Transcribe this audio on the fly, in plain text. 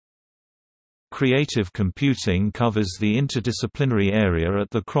Creative computing covers the interdisciplinary area at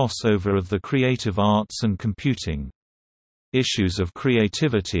the crossover of the creative arts and computing. Issues of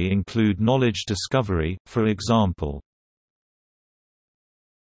creativity include knowledge discovery, for example.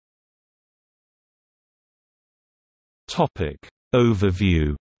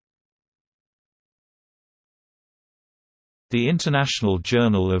 Overview. The International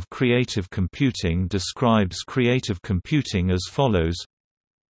Journal of Creative Computing describes creative computing as follows.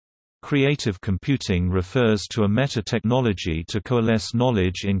 Creative computing refers to a meta-technology to coalesce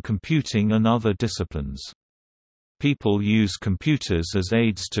knowledge in computing and other disciplines. People use computers as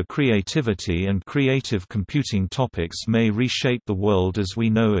aids to creativity, and creative computing topics may reshape the world as we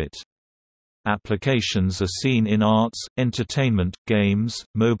know it. Applications are seen in arts, entertainment, games,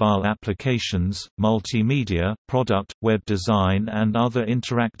 mobile applications, multimedia, product, web design and other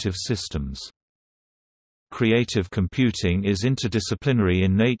interactive systems. Creative computing is interdisciplinary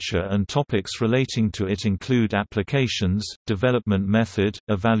in nature, and topics relating to it include applications, development method,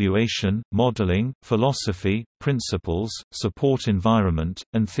 evaluation, modeling, philosophy, principles, support environment,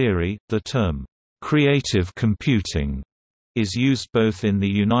 and theory. The term, creative computing, is used both in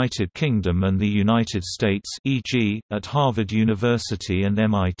the United Kingdom and the United States, e.g., at Harvard University and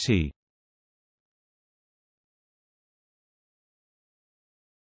MIT.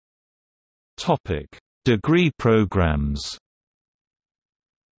 Degree programs.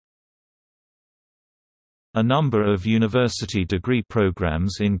 A number of university degree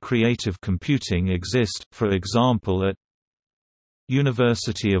programs in creative computing exist, for example at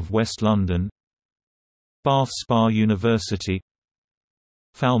University of West London, Bath Spa University,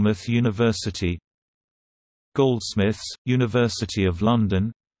 Falmouth University, Goldsmiths, University of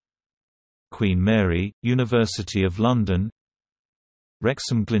London, Queen Mary, University of London,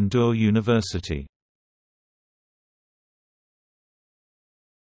 Wrexham Glyndŵr University.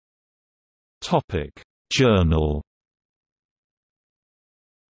 Journal.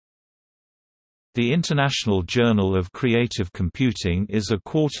 The International Journal of Creative Computing is a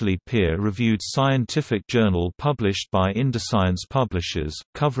quarterly peer-reviewed scientific journal published by IndusScience Publishers,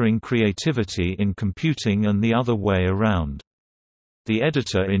 covering creativity in computing and the other way around. The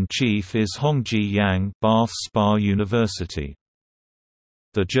editor-in-chief is Hongji Yang, Bath Spa University.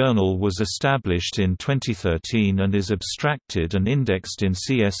 The journal was established in 2013 and is abstracted and indexed in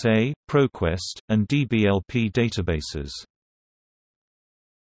CSA, ProQuest, and DBLP databases.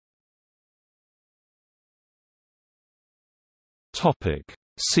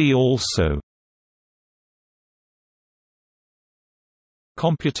 See also: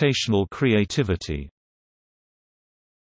 computational creativity.